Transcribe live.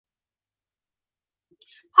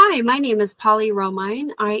Hi, my name is Polly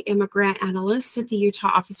Romine. I am a grant analyst at the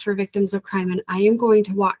Utah Office for Victims of Crime, and I am going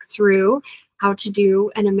to walk through how to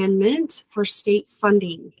do an amendment for state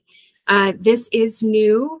funding. This is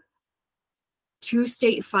new to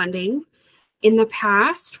state funding. In the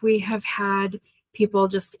past, we have had people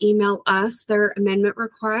just email us their amendment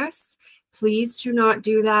requests. Please do not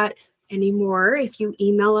do that anymore. If you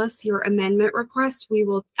email us your amendment request, we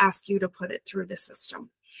will ask you to put it through the system.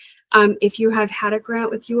 If you have had a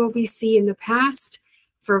grant with UOVC in the past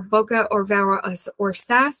for VOCA or VAWA or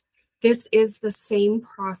SAS, this is the same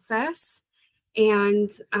process. And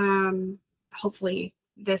hopefully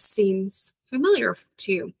this seems familiar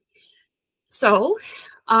to you. So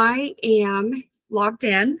I am logged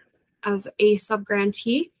in as a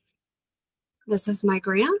subgrantee. This is my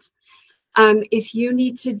grant. If you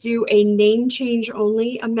need to do a name change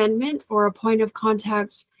only amendment or a point of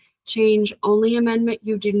contact change only amendment,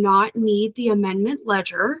 you do not need the amendment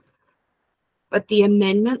ledger, but the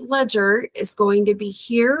amendment ledger is going to be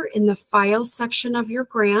here in the file section of your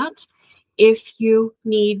grant if you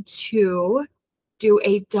need to do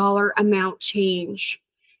a dollar amount change.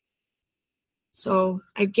 So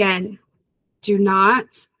again, do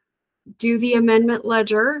not do the amendment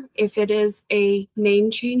ledger if it is a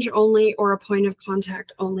name change only or a point of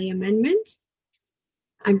contact only amendment.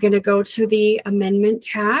 I'm going to go to the amendment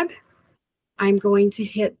tab. I'm going to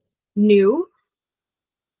hit new.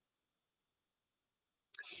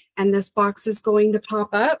 And this box is going to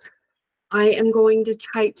pop up. I am going to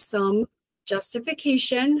type some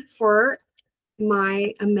justification for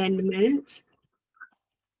my amendment.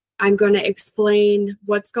 I'm going to explain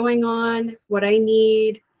what's going on, what I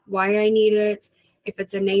need, why I need it. If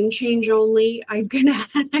it's a name change only, I'm gonna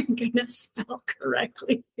spell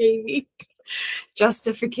correctly, baby.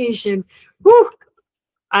 Justification. Whew.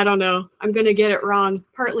 I don't know. I'm gonna get it wrong,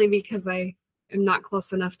 partly because I am not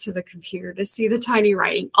close enough to the computer to see the tiny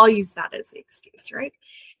writing. I'll use that as the excuse, right?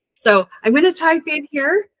 So I'm gonna type in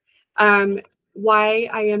here why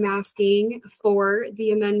I am asking for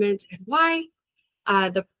the amendment and why.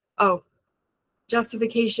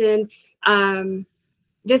 Justification.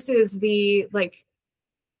 This is the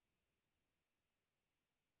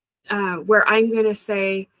where I'm going to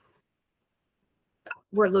say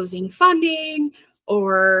we're losing funding,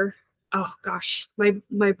 or oh gosh,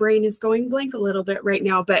 my brain is going blank a little bit right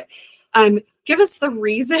now, but give us the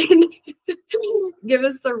reason. Give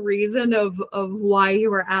us the reason of why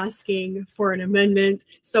you are asking for an amendment.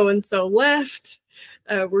 So and so left.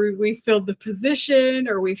 We filled the position,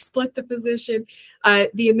 or we've split the position.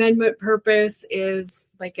 The amendment purpose is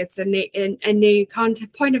like it's a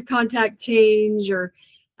point of contact change, or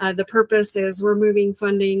the purpose is we're moving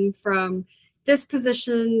funding from this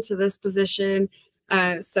position to this position.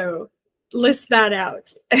 So list that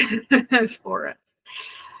out for us.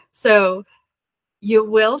 So you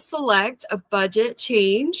will select a budget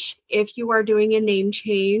change if you are doing a name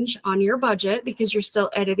change on your budget because you're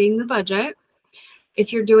still editing the budget.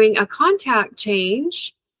 If you're doing a contact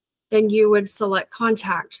change, then you would select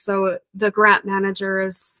contact. So the grant manager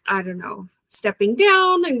is, I don't know, stepping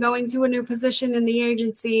down and going to a new position in the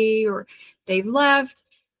agency, or they've left.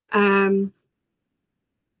 You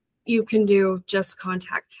can do just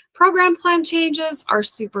contact. Program plan changes are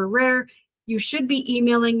super rare. You should be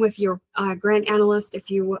emailing with your grant analyst if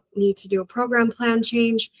you need to do a program plan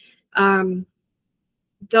change.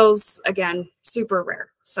 Those, again, super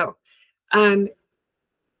rare. So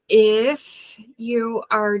if you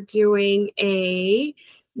are doing a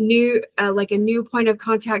new point of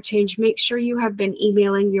contact change, make sure you have been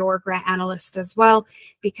emailing your grant analyst as well,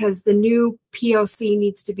 because the new POC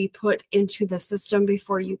needs to be put into the system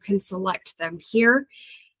before you can select them here.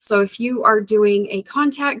 So if you are doing a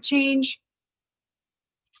contact change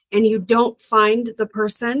and you don't find the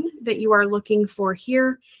person that you are looking for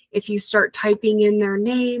here, if you start typing in their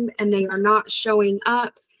name and they are not showing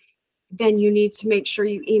up, then you need to make sure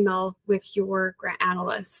you email with your grant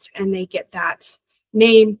analyst and they get that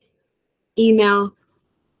name, email,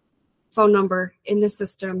 phone number in the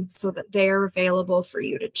system so that they are available for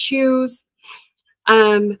you to choose.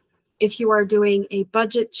 If you are doing a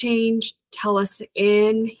budget change, tell us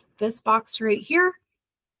in this box right here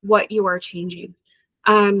what you are changing.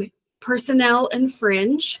 Personnel and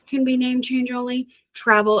fringe can be name change only.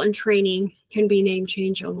 Travel and training can be name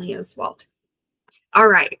change only as well. All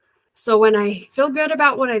right. So when I feel good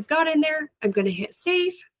about what I've got in there, I'm going to hit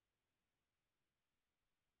save.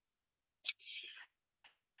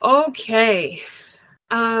 Okay.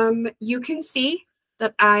 You can see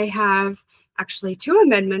that I have actually two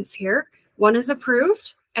amendments here. One is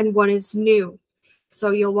approved and one is new. So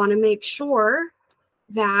you'll want to make sure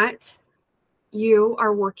that you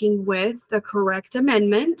are working with the correct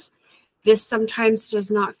amendment. This sometimes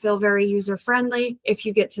does not feel very user-friendly. If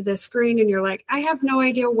you get to this screen and you're like, I have no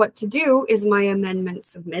idea what to do, is my amendment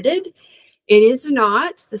submitted? It is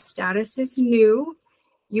not. The status is new.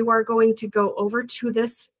 You are going to go over to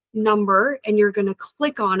this number and you're going to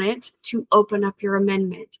click on it to open up your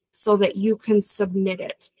amendment so that you can submit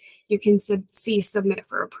it. You can see submit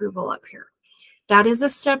for approval up here. That is a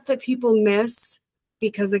step that people miss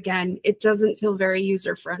because, again, it doesn't feel very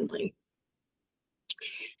user-friendly.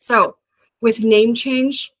 So with name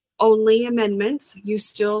change only amendments, you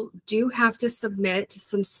still do have to submit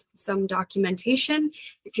some documentation.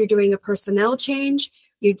 If you're doing a personnel change,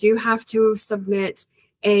 you do have to submit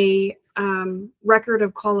a record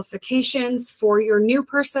of qualifications for your new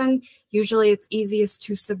person. Usually it's easiest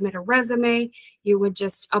to submit a resume. You would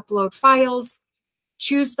just upload files,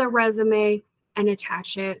 choose the resume, and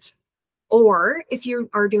attach it. Or if you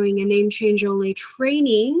are doing a name change only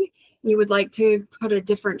training, you would like to put a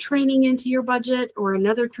different training into your budget or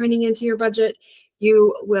another training into your budget,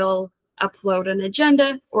 you will upload an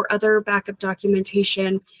agenda or other backup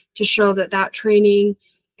documentation to show that that training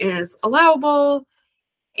is allowable.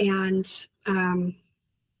 And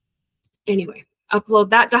anyway, upload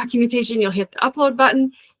that documentation. You'll hit the upload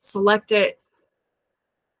button, select it,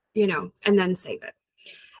 and then save it.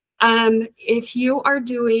 If you are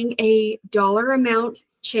doing a dollar amount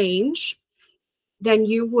change, then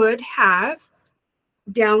you would have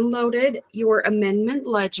downloaded your amendment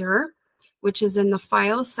ledger, which is in the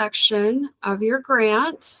file section of your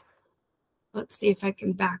grant. Let's see if I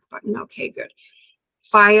can back button. Okay, good.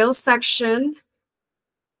 File section.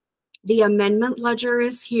 The amendment ledger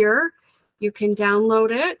is here. You can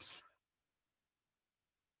download it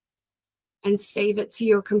and save it to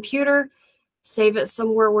your computer. Save it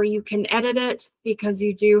somewhere where you can edit it because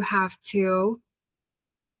you do have to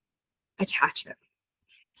attach it.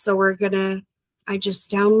 So I just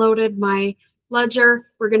downloaded my ledger.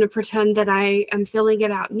 We're going to pretend that I am filling it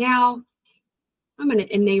out now. I'm going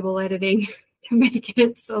to enable editing to make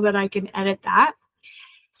it so that I can edit that.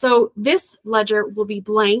 So this ledger will be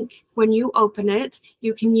blank when you open it.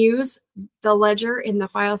 You can use the ledger in the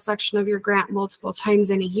file section of your grant multiple times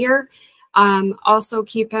in a year. Also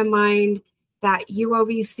keep in mind that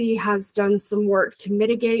UOVC has done some work to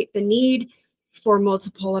mitigate the need for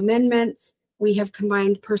multiple amendments. We have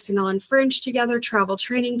combined personnel and fringe together, travel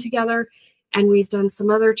training together, and we've done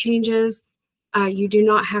some other changes. You do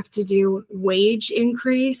not have to do wage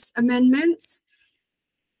increase amendments.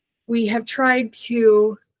 We have tried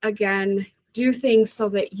to, again, do things so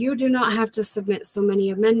that you do not have to submit so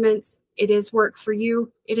many amendments. It is work for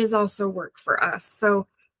you. It is also work for us. So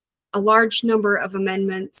a large number of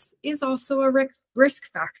amendments is also a risk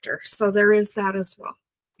factor. So there is that as well.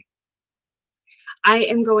 I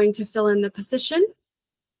am going to fill in the position.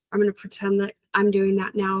 I'm going to pretend that I'm doing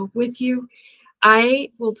that now with you.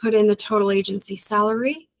 I will put in the total agency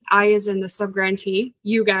salary. I is in the subgrantee.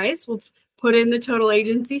 You guys will put in the total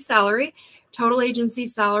agency salary. Total agency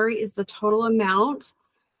salary is the total amount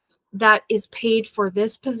that is paid for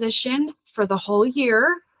this position for the whole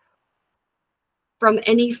year from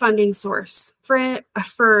any funding source for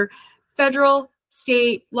federal,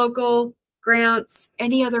 state, local, grants,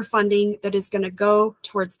 any other funding that is going to go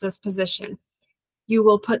towards this position. You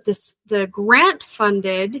will put the grant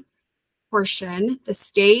funded portion, the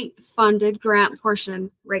state funded grant portion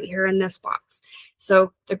right here in this box.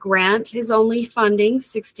 So the grant is only funding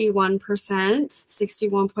 61%,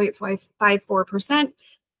 61.54%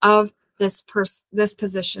 of this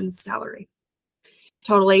position's salary.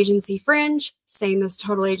 Total agency fringe, same as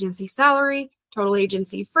total agency salary. Total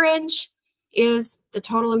agency fringe is the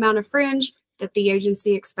total amount of fringe that the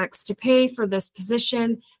agency expects to pay for this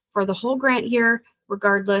position for the whole grant year,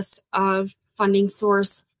 regardless of funding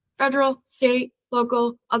source, federal, state,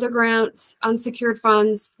 local, other grants, unsecured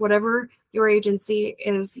funds, whatever your agency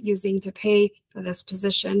is using to pay for this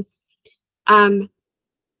position.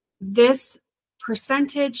 This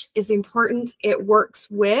percentage is important. It works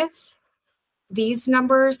with these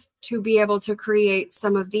numbers to be able to create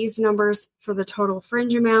some of these numbers for the total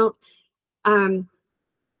fringe amount.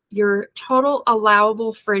 Your total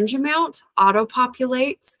allowable fringe amount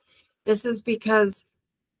auto-populates. This is because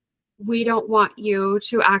we don't want you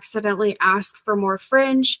to accidentally ask for more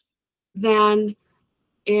fringe than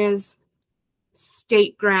is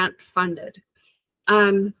state grant funded.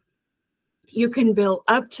 You can bill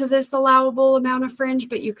up to this allowable amount of fringe,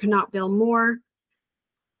 but you cannot bill more.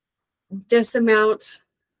 This amount,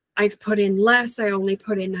 I've put in less. I only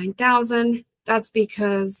put in 9,000. That's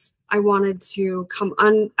because I wanted to come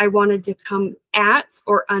at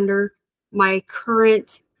or under my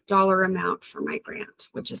current dollar amount for my grant,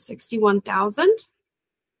 which is $61,000.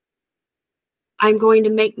 I'm going to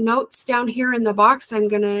make notes down here in the box. I'm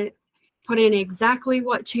going to put in exactly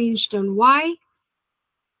what changed and why.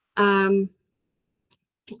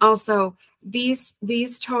 Also,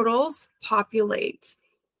 these totals populate,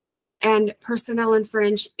 and personnel and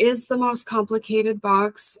fringe is the most complicated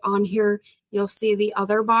box on here. You'll see the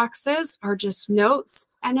other boxes are just notes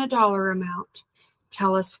and a dollar amount.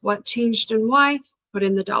 Tell us what changed and why, put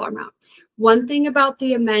in the dollar amount. One thing about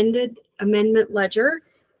the amendment ledger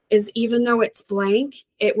is even though it's blank,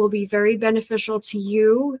 it will be very beneficial to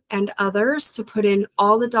you and others to put in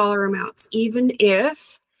all the dollar amounts, even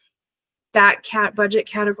if that budget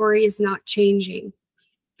category is not changing,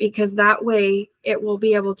 because that way it will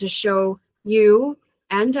be able to show you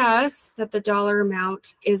and us that the dollar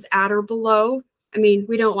amount is at or below. I mean,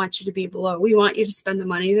 we don't want you to be below. We want you to spend the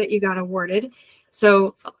money that you got awarded.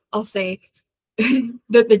 So I'll say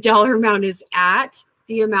that the dollar amount is at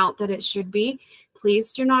the amount that it should be.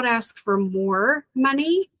 Please do not ask for more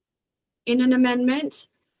money in an amendment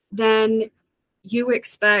than you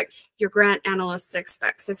expect your grant analyst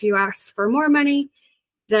expects. If you ask for more money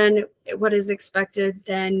than what is expected,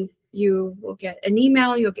 then you will get an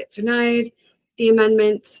email, you'll get denied the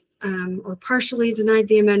amendment or partially denied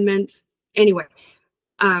the amendment. Anyway,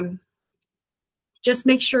 just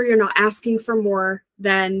make sure you're not asking for more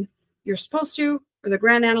than you're supposed to, or the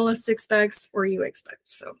grant analyst expects, or you expect.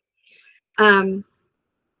 So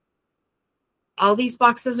all these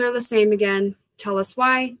boxes are the same again. Tell us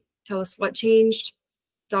why, tell us what changed,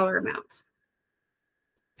 dollar amount.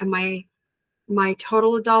 And my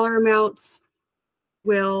total dollar amounts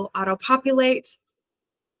will auto-populate,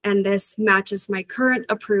 and this matches my current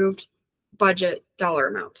approved budget dollar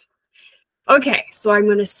amount. Okay, so I'm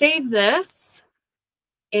going to save this,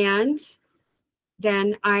 and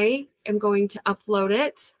then I am going to upload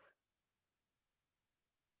it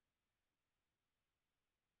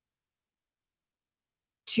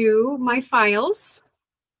to my files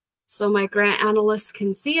so my grant analysts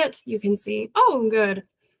can see it. You can see, oh, good.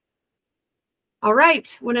 All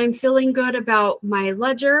right, when I'm feeling good about my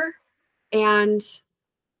ledger and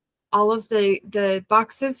all of the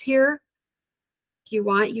boxes here, if you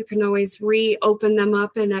want, you can always reopen them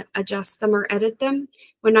up and adjust them or edit them.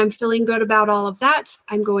 When I'm feeling good about all of that,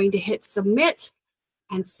 I'm going to hit submit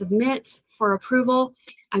and submit for approval.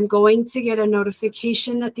 I'm going to get a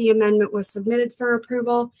notification that the amendment was submitted for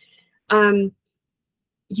approval.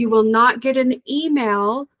 You will not get an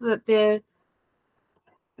email that the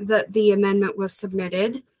amendment was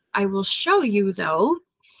submitted. I will show you, though,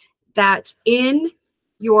 that in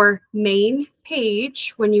your main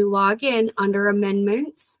page, when you log in under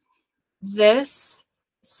amendments, this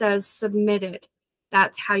says submitted.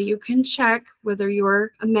 That's how you can check whether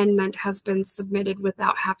your amendment has been submitted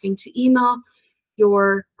without having to email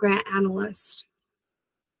your grant analyst.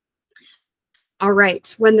 All right,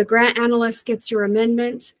 when the grant analyst gets your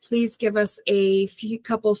amendment, please give us a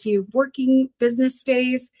few working business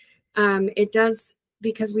days. It does,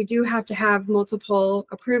 because we do have to have multiple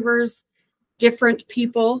approvers, different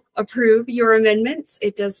people approve your amendments.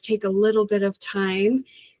 It does take a little bit of time.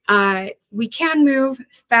 We can move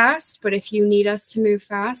fast, but if you need us to move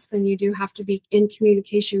fast, then you do have to be in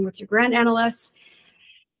communication with your grant analyst.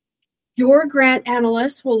 Your grant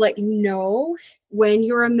analyst will let you know when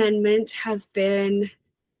your amendment has been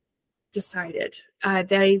decided.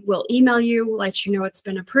 They will email you, let you know it's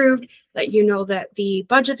been approved, let you know that the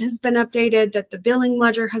budget has been updated, that the billing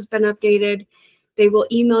ledger has been updated. They will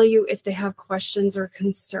email you if they have questions or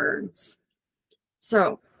concerns.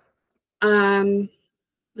 So let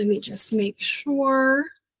me just make sure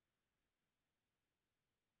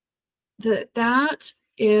that that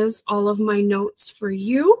is all of my notes for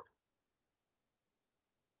you.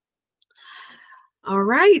 All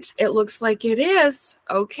right, it looks like it is.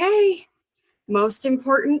 Okay. Most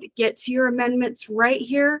important, get to your amendments right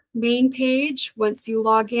here, main page. Once you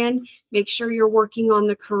log in, make sure you're working on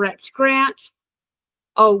the correct grant.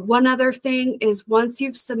 Oh, one other thing is once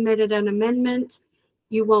you've submitted an amendment,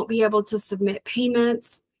 you won't be able to submit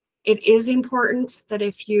payments. It is important that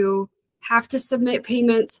if you have to submit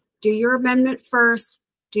payments, do your amendment first,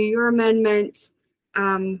 do your amendment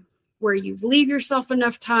where you leave yourself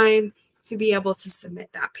enough time to be able to submit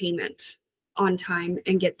that payment on time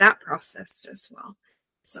and get that processed as well.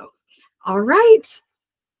 So, all right,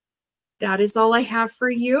 that is all I have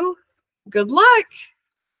for you. Good luck.